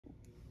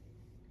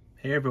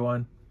Hey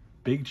everyone,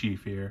 Big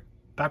Chief here,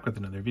 back with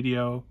another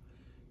video.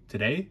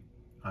 Today,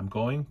 I'm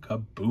going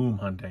kaboom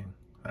hunting.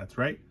 That's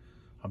right,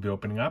 I'll be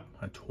opening up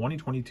a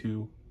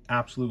 2022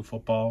 Absolute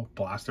Football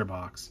Blaster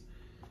box.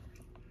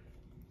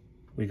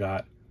 We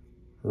got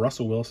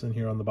Russell Wilson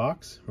here on the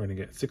box. We're gonna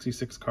get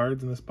 66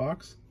 cards in this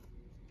box.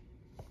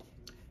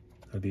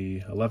 There'll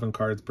be 11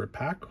 cards per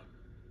pack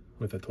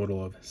with a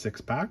total of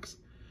 6 packs.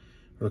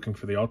 We're looking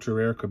for the ultra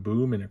rare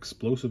kaboom and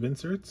explosive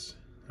inserts,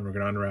 and we're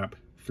gonna unwrap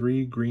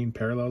 3 green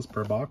parallels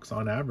per box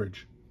on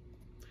average.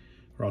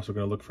 We're also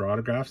going to look for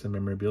autographs and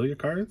memorabilia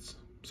cards.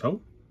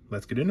 So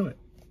let's get into it.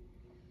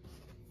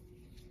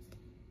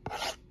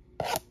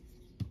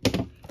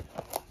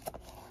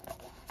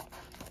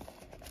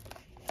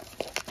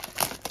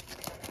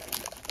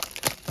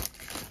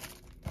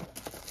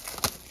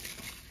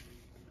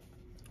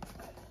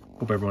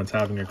 Hope everyone's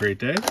having a great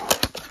day.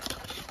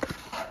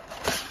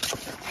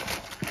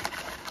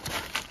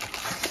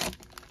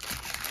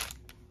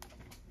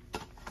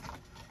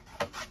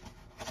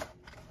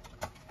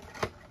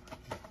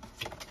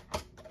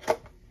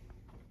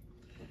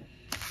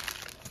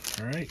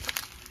 All right,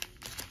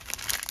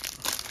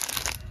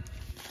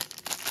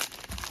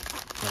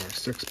 there are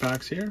 6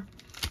 packs here.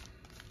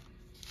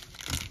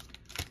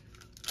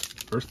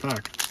 First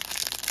pack.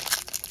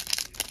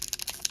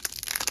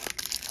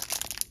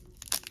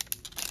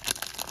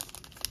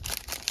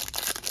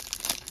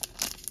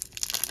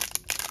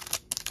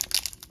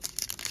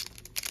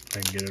 I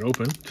can get it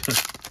open.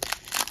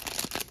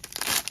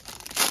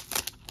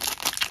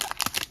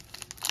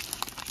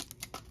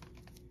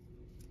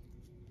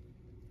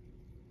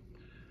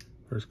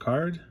 First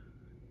card,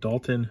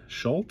 Dalton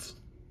Schultz,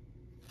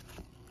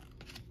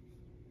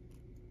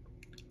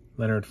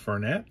 Leonard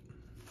Fournette,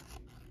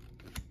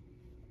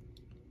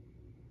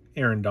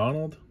 Aaron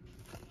Donald,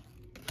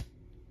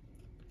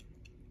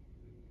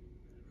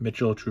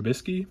 Mitchell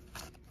Trubisky,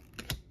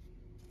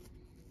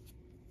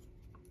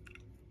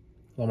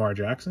 Lamar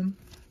Jackson,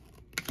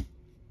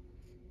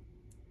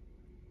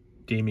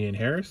 Damian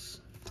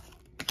Harris,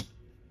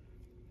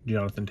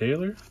 Jonathan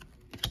Taylor.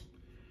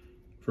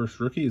 First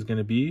rookie is going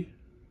to be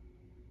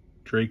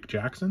Drake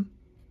Jackson.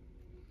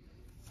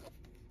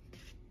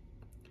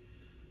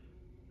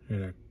 We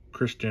got a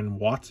Christian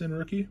Watson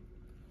rookie.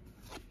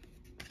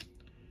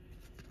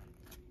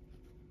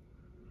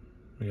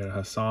 We got a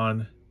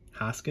Hassan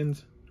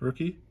Haskins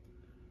rookie.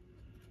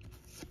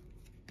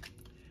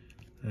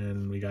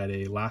 And we got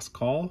a last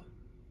call,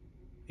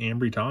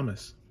 Ambry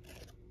Thomas.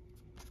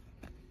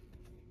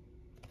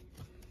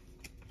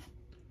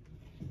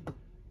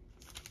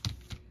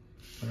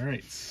 All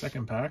right,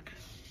 second pack.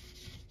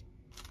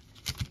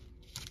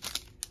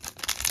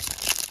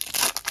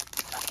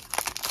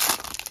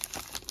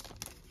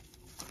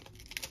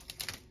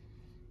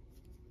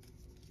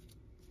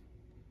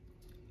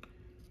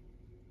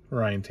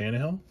 Ryan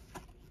Tannehill,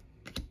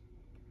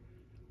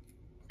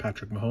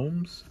 Patrick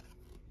Mahomes,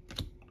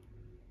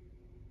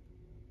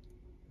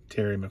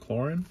 Terry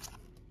McLaurin,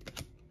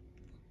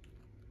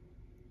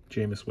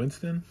 Jameis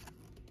Winston,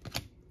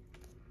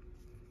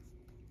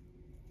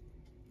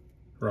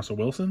 Russell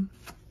Wilson,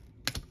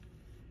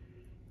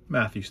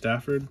 Matthew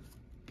Stafford,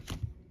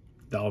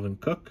 Dalvin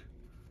Cook,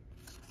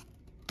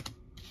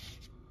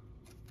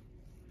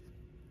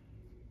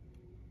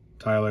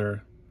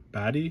 Tyler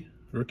Badie,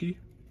 rookie,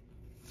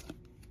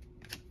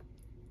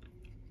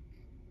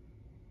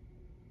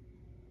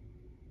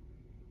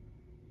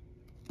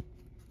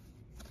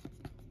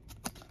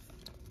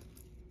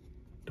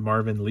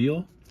 DeMarvin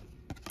Leal,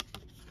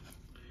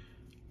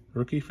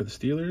 rookie for the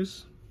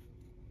Steelers.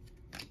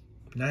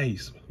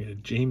 Nice. We got a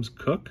James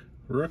Cook,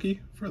 rookie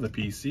for the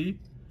PC.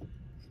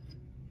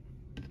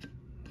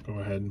 Go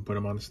ahead and put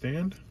him on the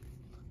stand.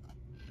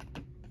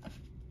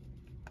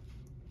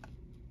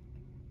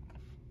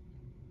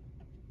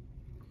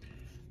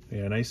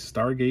 Yeah, nice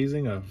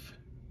stargazing of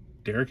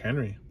Derrick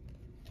Henry.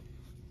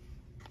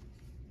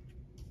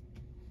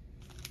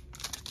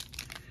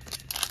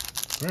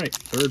 All right,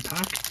 third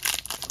pack.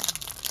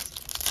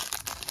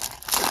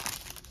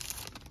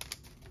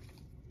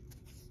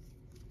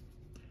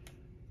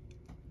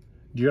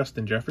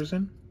 Justin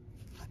Jefferson,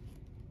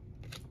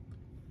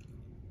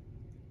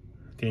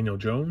 Daniel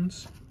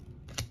Jones,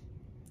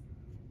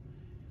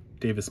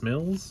 Davis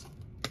Mills,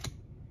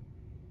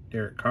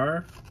 Derek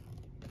Carr,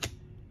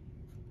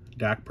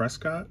 Dak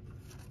Prescott,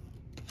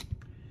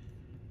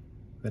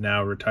 the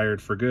now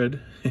retired for good,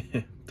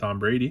 Tom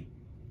Brady,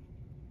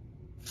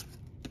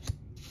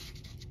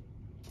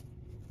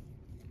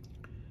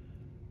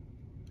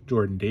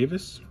 Jordan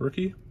Davis,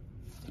 rookie,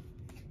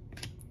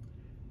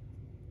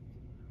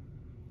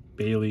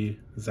 Bailey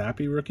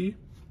Zappi, rookie.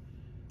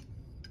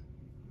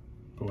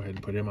 Go ahead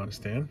and put him on a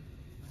stand.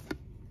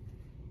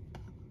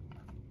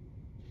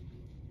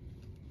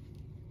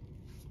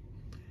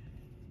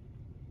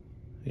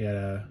 We had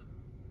a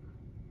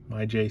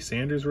Myjai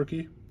Sanders,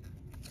 rookie.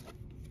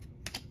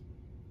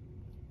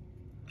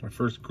 Our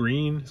first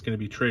green is going to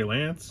be Trey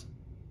Lance.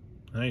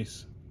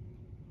 Nice.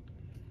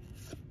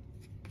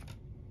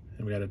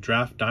 And we got a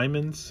Draft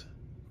Diamonds,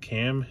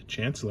 Cam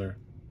Chancellor.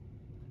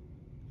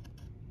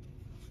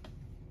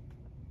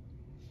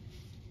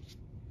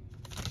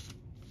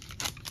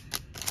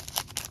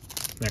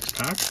 Next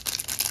pack.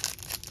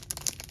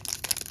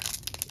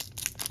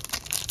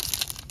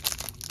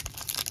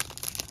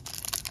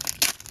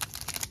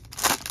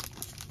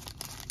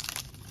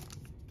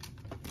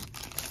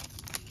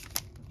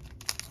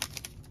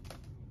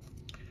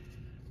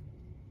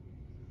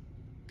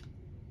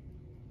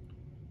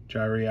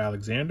 Jaire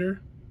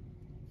Alexander.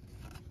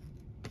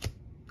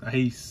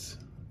 Nice.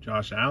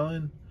 Josh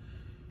Allen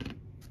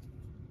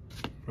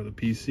for the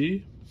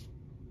PC.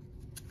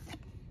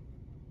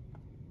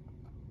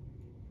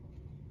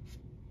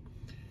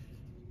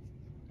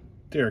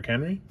 Derrick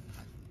Henry.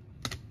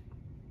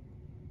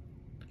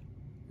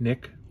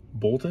 Nick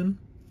Bolton.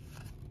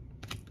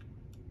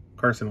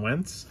 Carson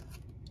Wentz.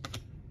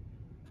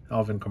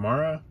 Alvin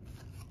Kamara.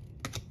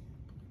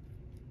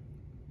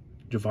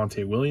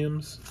 Javonte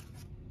Williams.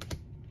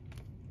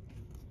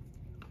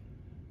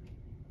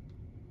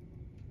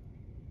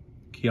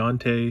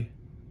 Keontae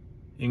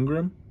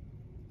Ingram,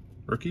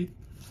 rookie.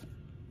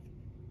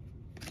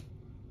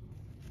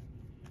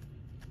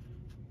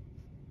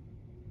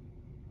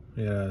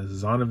 Yeah,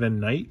 Zonovan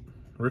Knight,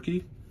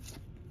 rookie.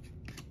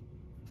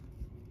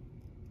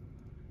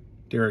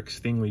 Derek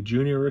Stingley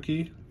Jr.,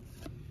 rookie.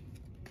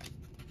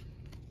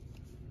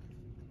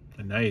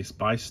 A nice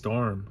by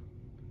Storm,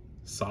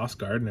 Sauce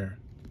Gardner.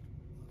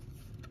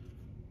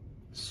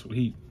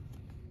 Sweet.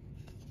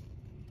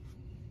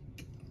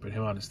 Put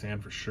him on a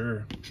stand for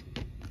sure.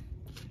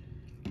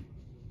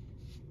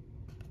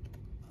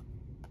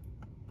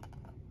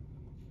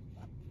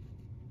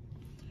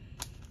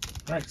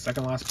 All right,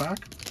 second last pack.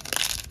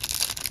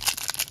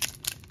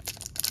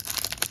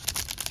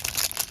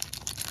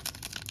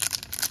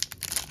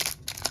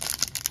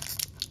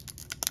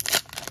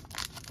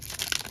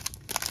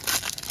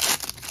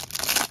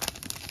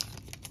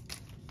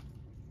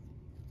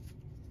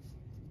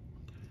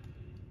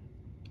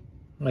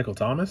 Michael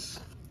Thomas.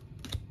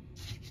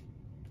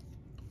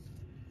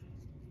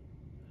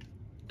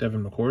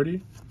 Devin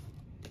McCourty.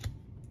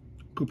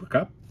 Cooper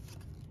Kupp.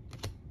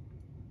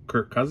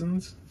 Kirk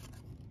Cousins.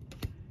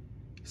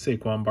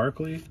 Saquon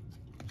Barkley.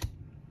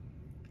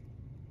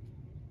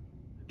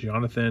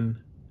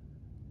 Jonathan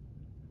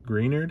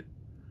Greenard.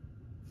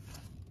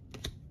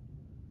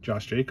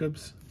 Josh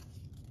Jacobs.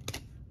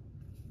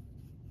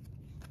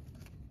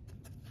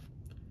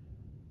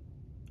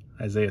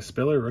 Isaiah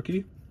Spiller,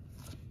 rookie.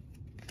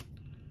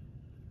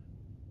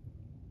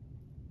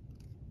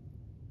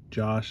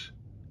 Josh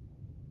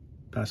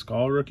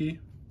Pascal, rookie.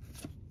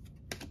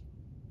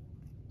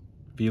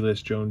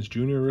 Velus Jones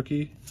Jr.,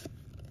 rookie.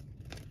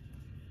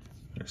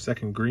 Our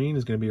second green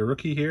is going to be a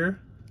rookie here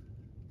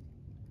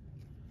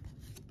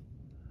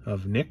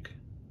of Nick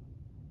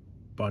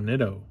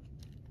Bonitto.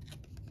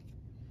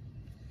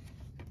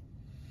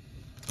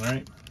 All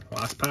right,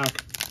 last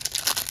pack.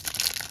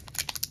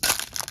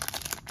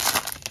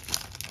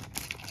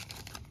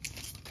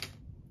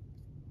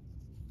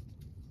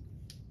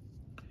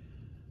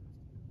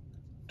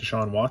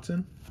 Deshaun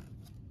Watson.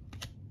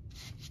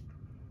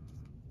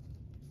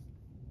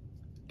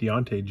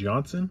 Deontay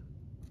Johnson.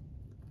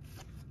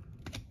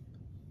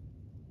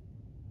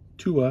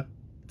 Tua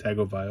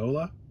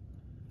Tagovailoa.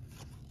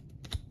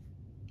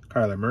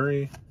 Kyler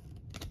Murray.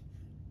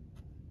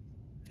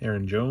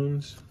 Aaron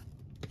Jones.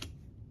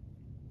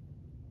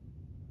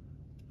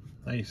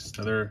 Nice.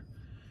 Another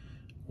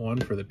one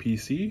for the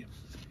PC.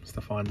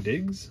 Stephon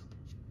Diggs.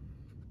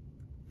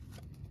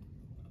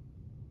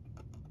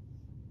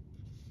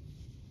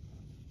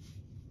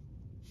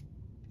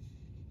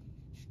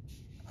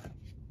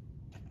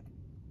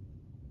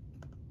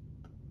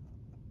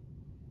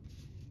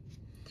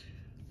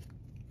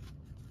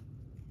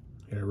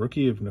 Got a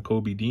rookie of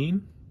Nakobe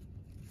Dean.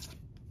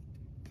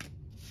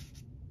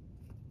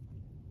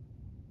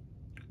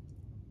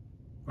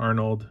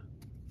 Arnold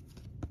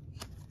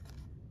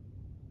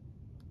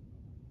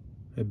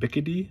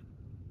Ebiketie,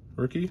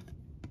 rookie.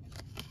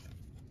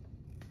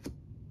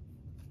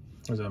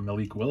 There's a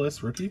Malik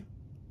Willis, rookie.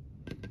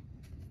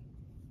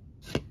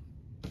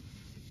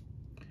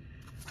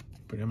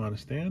 Put him on a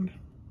stand.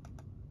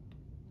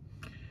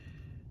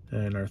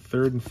 And our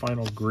third and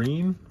final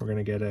green, we're going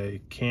to get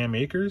a Cam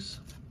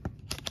Akers.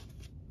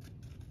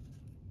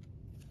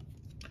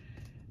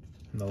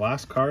 And the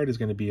last card is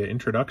going to be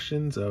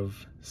introductions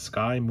of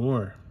Sky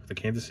Moore, the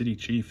Kansas City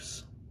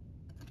Chiefs.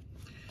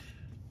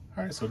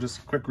 All right, so just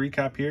a quick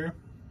recap here.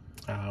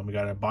 We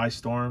got a by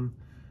Storm,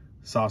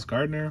 Sauce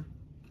Gardner.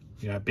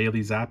 We got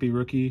Bailey Zappi,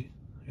 rookie.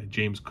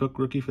 James Cook,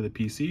 rookie for the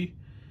PC.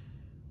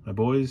 My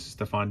boys,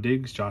 Stephon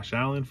Diggs, Josh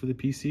Allen for the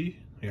PC.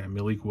 We got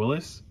Malik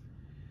Willis,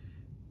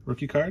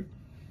 rookie card.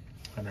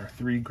 And our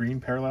three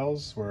green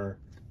parallels were,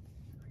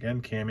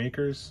 again, Cam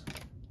Akers,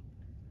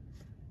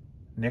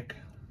 Nick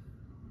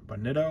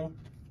Bonitto,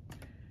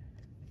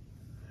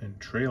 and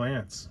Trey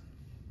Lance.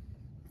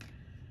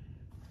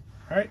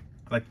 All right,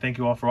 I'd like to thank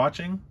you all for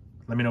watching.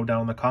 Let me know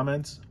down in the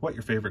comments what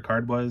your favorite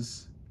card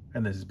was.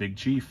 And this is Big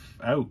Chief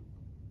out.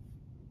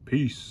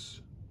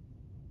 Peace.